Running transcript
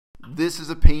this is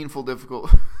a painful,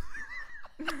 difficult...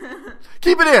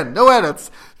 Keep it in. No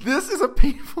edits. This is a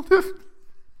painfully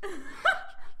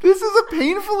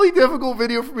difficult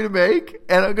video for me to make,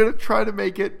 and I'm going to try to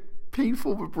make it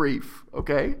painful but brief,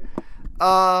 okay?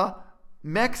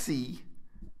 Mexie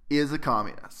is a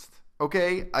communist,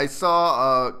 okay? I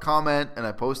saw a comment, and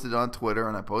I posted it on Twitter,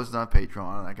 and I posted it on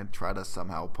Patreon, and I can try to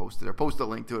somehow post it, or post a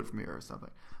link to it from here or something.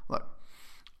 Look,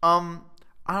 I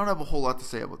don't have a whole lot to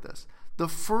say about this. The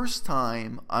first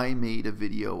time I made a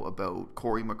video about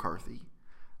Corey McCarthy,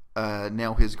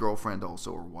 now his girlfriend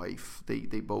also, or wife,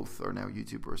 they both are now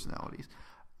YouTube personalities,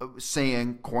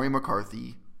 saying Corey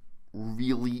McCarthy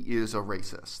really is a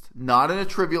racist. Not in a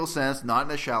trivial sense, not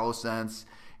in a shallow sense.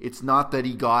 It's not that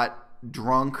he got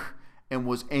drunk and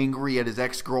was angry at his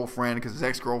ex-girlfriend because his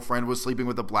ex-girlfriend was sleeping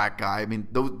with a black guy. I mean,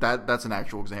 that's an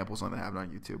actual example of something that happened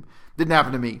on YouTube. Didn't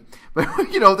happen to me. But,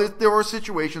 there are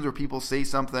situations where people say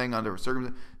something under a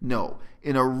circumstance. No.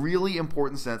 In a really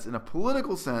important sense, in a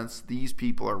political sense, these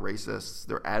people are racists.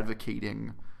 They're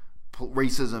advocating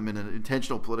racism in an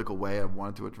intentional political way. I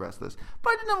wanted to address this. But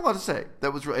I didn't have a lot to say.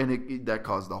 That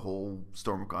caused the whole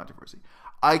storm of controversy.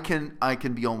 I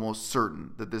can be almost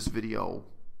certain that this video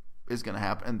is going to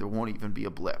happen, and there won't even be a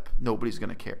blip. Nobody's going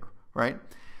to care, right?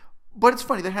 But it's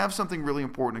funny, they have something really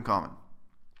important in common.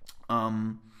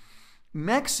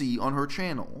 Mexie, on her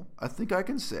channel, I think I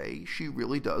can say she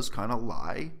really does kind of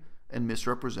lie and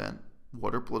misrepresent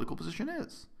what her political position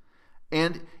is.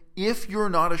 And if you're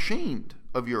not ashamed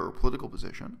of your political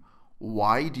position,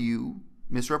 why do you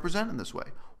misrepresent in this way?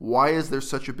 Why is there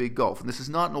such a big gulf? And this is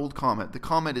not an old comment. The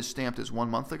comment is stamped as 1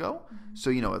 month ago, so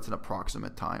it's an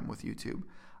approximate time with YouTube.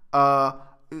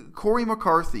 Corey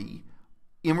McCarthy,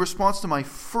 in response to my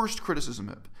first criticism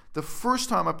of him, the first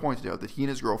time I pointed out that he and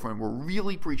his girlfriend were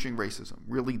really preaching racism,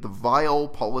 really the vile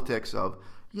politics of,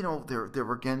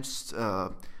 they're against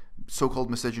so-called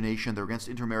miscegenation, they're against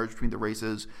intermarriage between the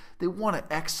races, they want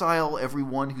to exile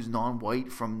everyone who's non-white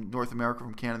from North America,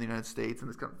 from Canada, the United States, and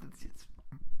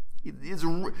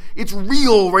it's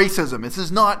real racism. This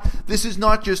is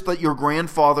not just that your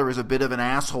grandfather is a bit of an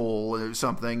asshole or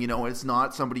something. It's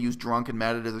not somebody who's drunk and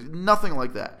mad at it. Nothing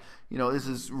like that. This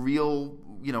is real.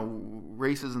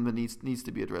 Racism that needs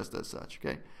to be addressed as such.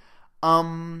 Okay.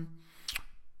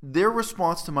 Their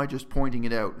response to my just pointing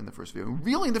it out in the first video.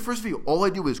 Really, in the first video, all I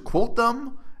do is quote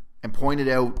them and point it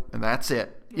out, and that's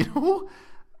it.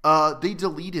 They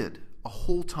deleted a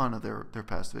whole ton of their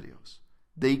past videos.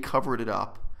 They covered it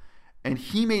up. And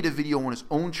he made a video on his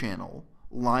own channel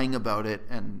lying about it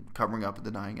and covering up and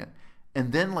denying it.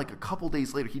 And then like a couple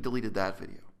days later, he deleted that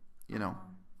video,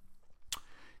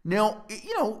 Now,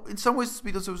 in some ways it's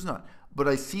because it was not. But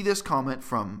I see this comment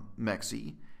from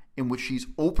Mexie in which she's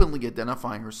openly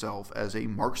identifying herself as a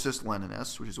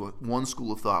Marxist-Leninist, which is what one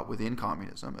school of thought within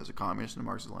communism, as a communist and a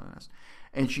Marxist-Leninist.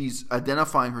 And she's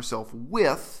identifying herself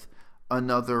with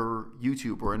another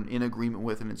YouTuber in agreement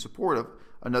with and in support of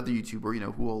another YouTuber,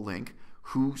 who I'll link,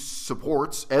 who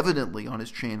supports, evidently on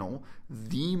his channel,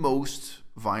 the most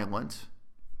violent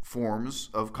forms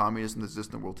of communism that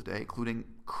exist in the world today, including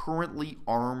currently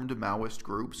armed Maoist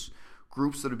groups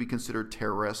that would be considered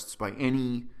terrorists by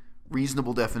any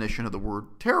reasonable definition of the word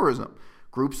terrorism,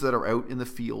 groups that are out in the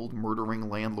field murdering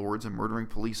landlords and murdering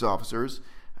police officers.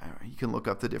 You can look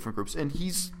up the different groups. And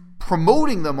he's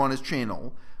promoting them on his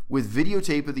channel with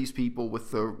videotape of these people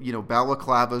with the,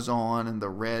 balaclavas on and the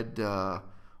red,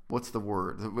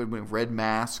 red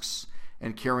masks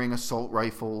and carrying assault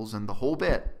rifles and the whole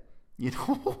bit.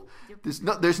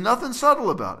 There's nothing subtle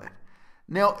about it.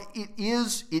 Now, it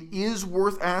is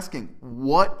worth asking,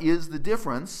 what is the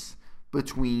difference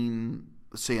between,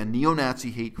 say, a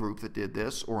neo-Nazi hate group that did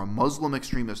this or a Muslim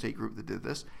extremist hate group that did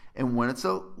this, and when it's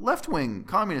a left-wing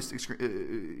communist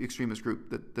extremist group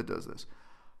that does this?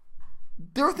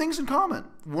 There are things in common.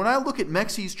 When I look at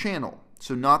Mexie's channel,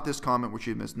 so not this comment which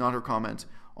you missed, not her comment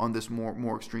on this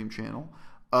more extreme channel,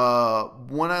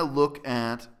 when I look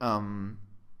at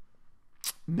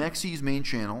Mexie's main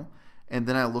channel, and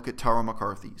then I look at Tara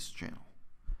McCarthy's channel,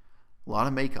 a lot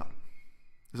of makeup.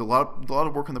 There's a lot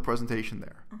of work on the presentation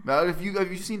there. Now, have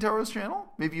you seen Tara's channel?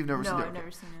 Maybe you've never seen it. No, I've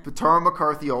never seen it. But Tara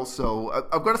McCarthy also,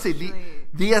 I've got to say,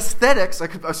 the aesthetics, I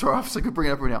could bring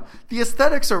it up right now. The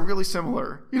aesthetics are really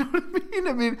similar. You know what I mean?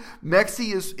 I mean,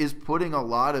 Mexie is putting a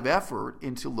lot of effort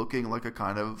into looking like a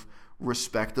kind of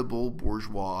respectable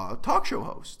bourgeois talk show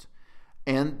host.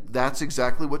 And that's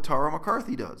exactly what Tara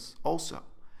McCarthy does also.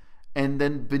 And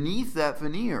then beneath that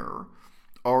veneer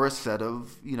are a set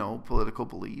of, political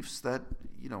beliefs that,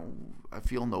 I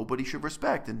feel nobody should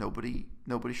respect and nobody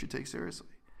should take seriously.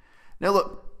 Now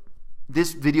look,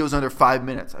 This video is under 5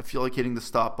 minutes. I feel like hitting the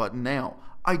stop button now.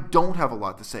 I don't have a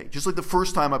lot to say. Just like the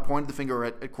first time I pointed the finger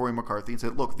at Corey McCarthy and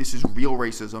said, look, this is real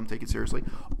racism. Take it seriously.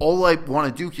 All I want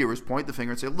to do here is point the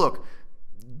finger and say, look,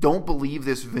 don't believe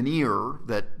this veneer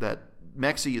that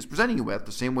Mexie is presenting you with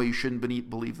the same way you shouldn't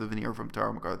believe the veneer from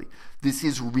Tara McCarthy. This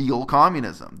is real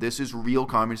communism. This is real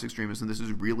communist extremism. This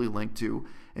is really linked to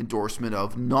endorsement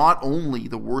of not only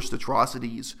the worst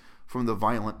atrocities from the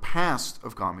violent past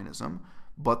of communism,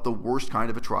 but the worst kind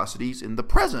of atrocities in the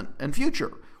present and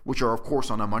future, which are, of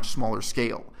course, on a much smaller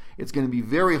scale. It's going to be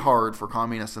very hard for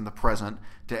communists in the present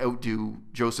to outdo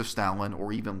Joseph Stalin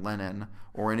or even Lenin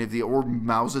or any of the, or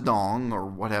Mao Zedong or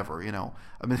whatever, you know.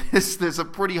 I mean, there's a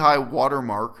pretty high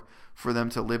watermark for them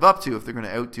to live up to if they're going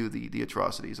to outdo the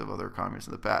atrocities of other communists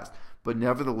in the past. But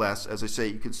nevertheless, as I say,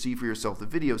 you can see for yourself the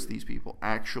videos of these people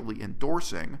actually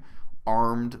endorsing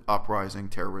armed uprising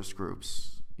terrorist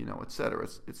groups, you know, etc.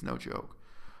 It's no joke.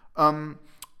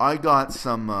 I got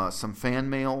some fan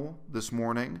mail this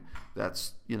morning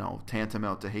that's, you know,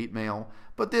 tantamount to hate mail.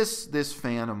 But this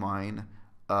fan of mine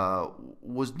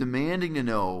was demanding to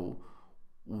know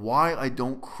why I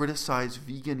don't criticize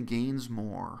vegan gains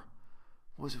more.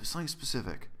 Was it something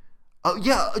specific?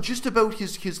 Yeah, just about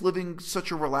his living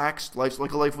such a relaxed life,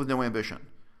 like a life with no ambition.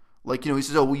 Like, you know, he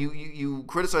says, oh, well, you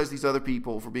criticize these other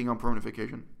people for being on permanent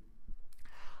vacation.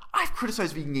 I've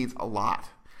criticized vegan gains a lot.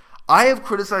 I have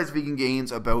criticized vegan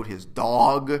gains about his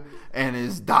dog and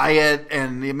his diet,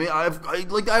 and I have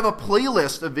a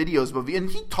playlist of videos about vegan,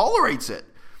 and he tolerates it.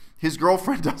 His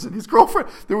girlfriend doesn't.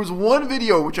 There was one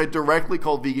video which I directly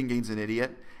called Vegan Gains an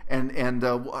idiot, and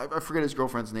I forget his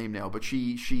girlfriend's name now, but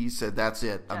she said that's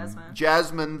it.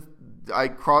 Jasmine, I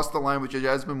crossed the line with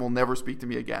Jasmine. Will never speak to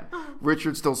me again.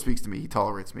 Richard still speaks to me. He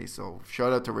tolerates me. So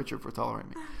shout out to Richard for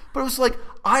tolerating me. But it was like,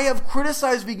 I have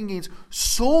criticized vegan gains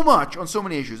so much on so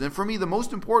many issues. And for me, the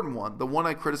most important one, the one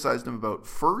I criticized him about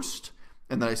first,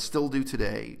 and that I still do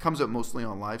today, comes up mostly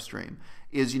on live stream,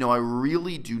 is, you know, I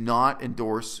really do not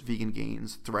endorse vegan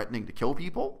gains threatening to kill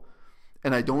people.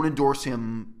 And I don't endorse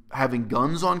him having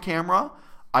guns on camera.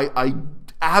 I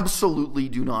absolutely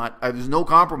do not. There's no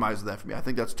compromise with that for me. I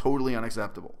think that's totally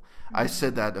unacceptable. I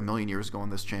said that a million years ago on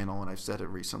this channel, and I've said it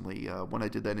recently when I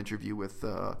did that interview with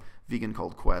Vegan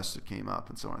Called Quest. It came up,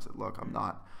 and so on. I said, look,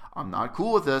 I'm not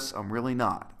cool with this. I'm really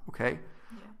not. Okay.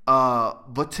 Yeah.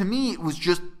 But to me, it was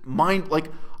just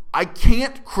I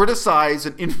can't criticize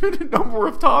an infinite number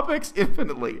of topics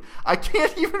infinitely. I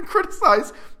can't even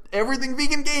criticize everything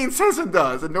Vegan Gains says and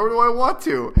does, and nor do I want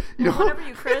to. Whenever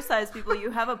you criticize people,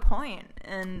 you have a point,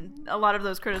 and a lot of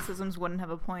those criticisms wouldn't have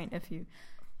a point if you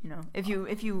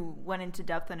went into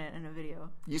depth in it in a video.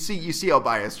 You see how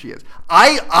biased she is.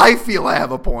 I feel I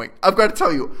have a point. I've got to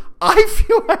tell you, I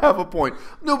feel I have a point.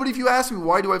 No, but if you ask me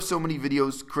why do I have so many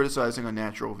videos criticizing a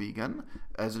natural vegan,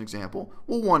 as an example,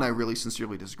 well, one, I really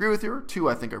sincerely disagree with her. Two,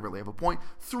 I think I really have a point.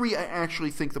 Three, I actually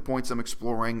think the points I'm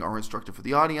exploring are instructive for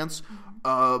the audience.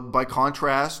 By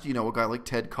contrast, a guy like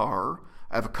Ted Carr,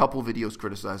 I have a couple videos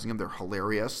criticizing him. They're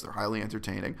hilarious. They're highly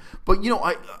entertaining. But,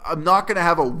 I'm not going to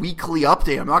have a weekly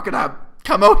update. I'm not going to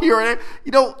come out here and,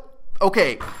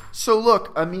 okay. So,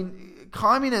 look, I mean,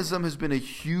 communism has been a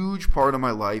huge part of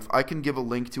my life. I can give a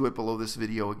link to it below this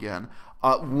video again.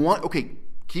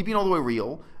 Keeping all the way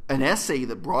real, an essay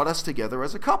that brought us together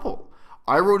as a couple.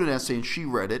 I wrote an essay and she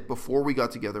read it before we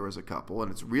got together as a couple,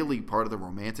 and it's really part of the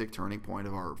romantic turning point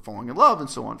of our falling in love and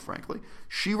so on, frankly.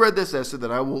 She read this essay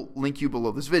that I will link you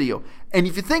below this video. And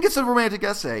if you think it's a romantic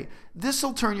essay, this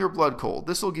will turn your blood cold.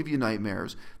 This will give you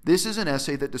nightmares. This is an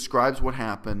essay that describes what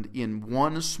happened in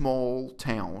one small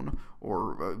town,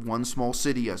 or one small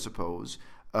city, I suppose,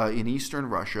 in eastern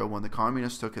Russia when the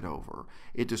communists took it over.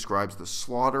 It describes the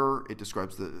slaughter. It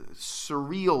describes the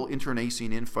surreal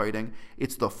internecine infighting.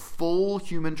 It's the full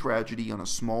human tragedy on a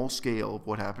small scale of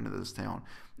what happened to this town.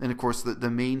 And of course, the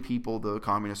main people the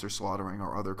communists are slaughtering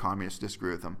are other communists who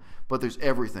disagree with them. But there's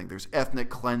everything. There's ethnic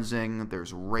cleansing.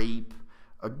 There's rape.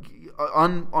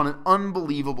 On an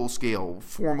unbelievable scale,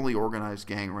 formally organized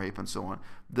gang rape and so on.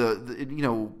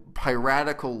 The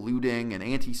piratical looting and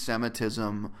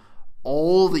anti-Semitism,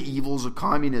 all the evils of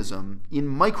communism in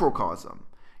microcosm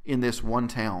in this one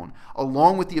town,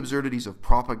 along with the absurdities of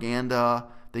propaganda.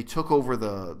 They took over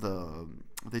the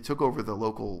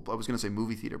local, I was going to say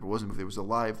movie theater, but it wasn't a movie theater, it was a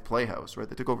live playhouse, right?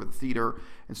 They took over the theater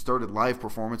and started live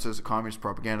performances of communist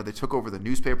propaganda. They took over the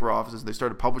newspaper offices. They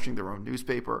started publishing their own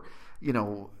newspaper.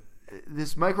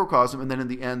 This microcosm, and then in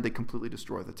the end, they completely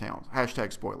destroy the town.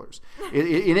 Hashtag spoilers.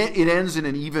 It ends in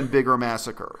an even bigger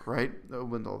massacre, right?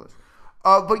 With all this.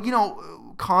 But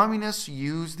communists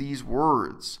use these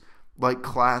words like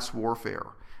class warfare.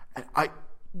 And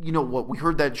you know what, we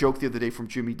heard that joke the other day from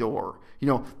Jimmy Dore. You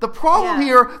know, the problem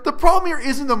here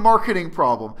isn't the marketing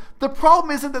problem. The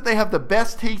problem isn't that they have the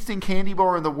best tasting candy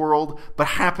bar in the world, but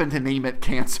happen to name it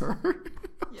cancer.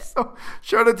 Yeah. So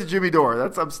shout out to Jimmy Dore.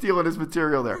 I'm stealing his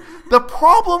material there. The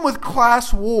problem with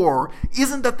class war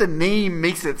isn't that the name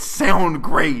makes it sound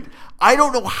great. I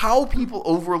don't know how people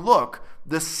overlook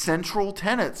the central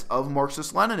tenets of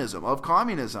Marxist-Leninism, of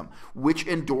communism, which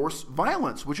endorse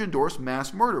violence, which endorse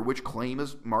mass murder, which claim,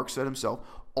 as Marx said himself,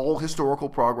 all historical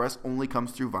progress only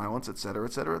comes through violence, etc.,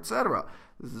 etc., etc.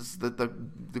 This is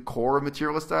the core of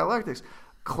materialist dialectics.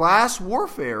 Class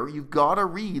warfare, you've got to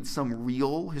read some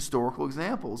real historical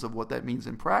examples of what that means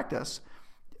in practice.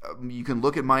 You can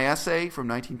look at my essay from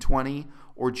 1920,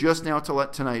 or just now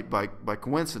tonight by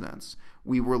coincidence,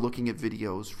 we were looking at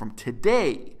videos from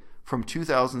today, from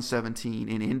 2017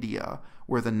 in India,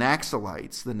 where the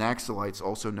Naxalites,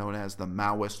 also known as the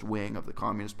Maoist wing of the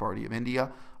Communist Party of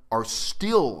India, are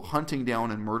still hunting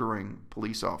down and murdering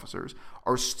police officers,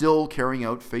 are still carrying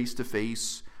out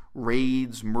face-to-face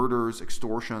raids, murders,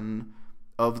 extortion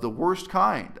of the worst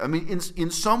kind. I mean, in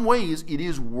some ways, it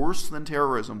is worse than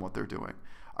terrorism what they're doing.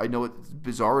 I know it's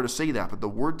bizarre to say that, but the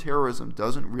word terrorism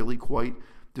doesn't really quite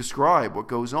describe what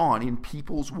goes on in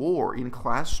people's war, in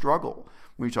class struggle.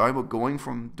 When you're talking about going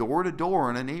from door to door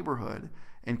in a neighborhood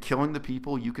and killing the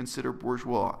people you consider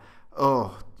bourgeois.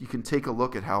 Oh, you can take a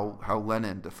look at how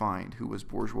Lenin defined who was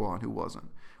bourgeois and who wasn't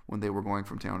when they were going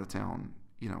from town to town,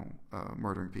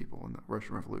 murdering people in the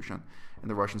Russian Revolution and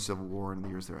the Russian Civil War and the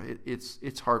years there.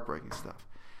 It's heartbreaking stuff.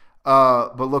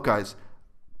 But look, guys,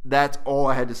 that's all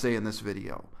I had to say in this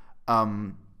video.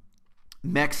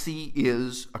 Mexie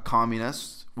is a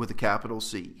communist with a capital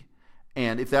C.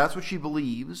 And if that's what she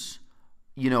believes,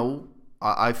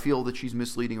 I feel that she's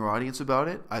misleading her audience about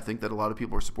it. I think that a lot of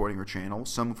people are supporting her channel,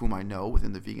 some of whom I know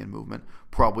within the vegan movement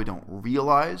probably don't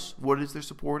realize what it is they're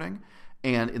supporting.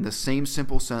 And in the same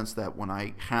simple sense that when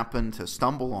I happen to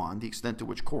stumble on the extent to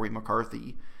which Corey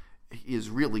McCarthy is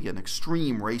really an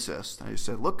extreme racist, I just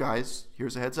said, look, guys,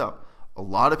 here's a heads up. A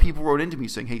lot of people wrote into me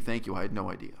saying, hey, thank you, I had no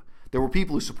idea. There were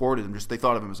people who supported him, they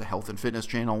thought of him as a health and fitness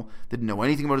channel, didn't know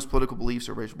anything about his political beliefs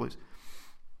or racial beliefs.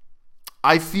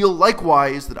 I feel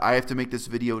likewise that I have to make this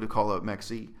video to call out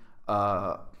Mexie.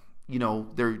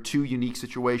 There are two unique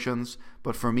situations,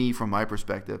 but for me, from my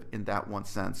perspective, in that one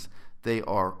sense, they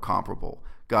are comparable.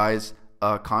 Guys,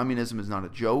 communism is not a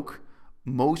joke.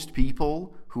 Most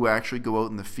people who actually go out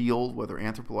in the field, whether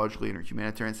anthropologically or in a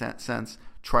humanitarian sense,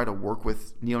 try to work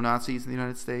with neo-Nazis in the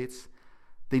United States,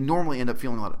 they normally end up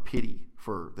feeling a lot of pity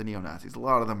for the neo-Nazis. A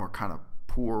lot of them are kind of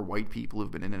poor white people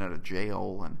who've been in and out of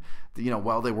jail, and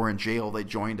while they were in jail they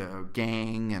joined a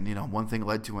gang, and one thing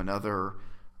led to another.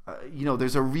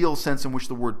 There's a real sense in which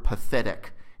the word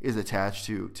pathetic is attached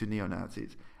to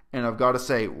neo-Nazis. And I've got to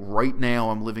say, right now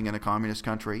I'm living in a communist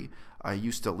country. I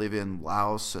used to live in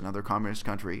Laos, another communist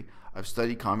country. I've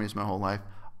studied communism my whole life.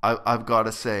 I've got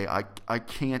to say, I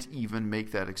can't even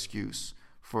make that excuse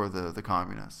for the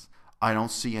communists. I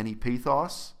don't see any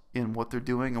pathos in what they're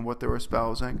doing and what they're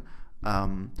espousing.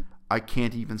 I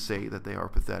can't even say that they are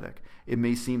pathetic. It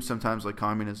may seem sometimes like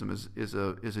communism is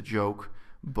a joke,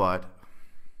 but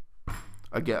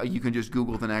again, you can just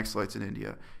Google the Naxalites in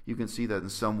India. You can see that in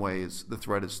some ways the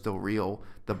threat is still real.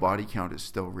 The body count is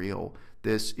still real.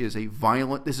 This is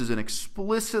an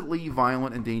explicitly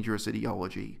violent and dangerous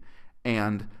ideology.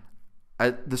 And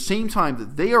at the same time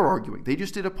that they are arguing, they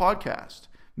just did a podcast,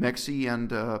 Mexie and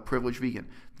Privileged Vegan.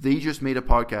 They just made a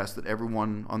podcast that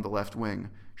everyone on the left wing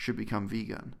should become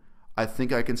vegan. I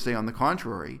think I can say on the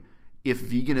contrary, if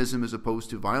veganism is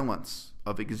opposed to violence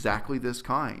of exactly this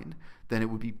kind, then it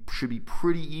should be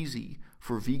pretty easy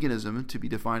for veganism to be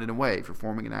defined in a way, for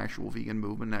forming an actual vegan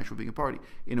movement, an actual vegan party,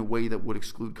 in a way that would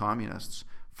exclude communists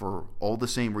for all the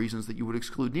same reasons that you would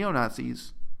exclude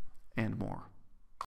neo-Nazis and more.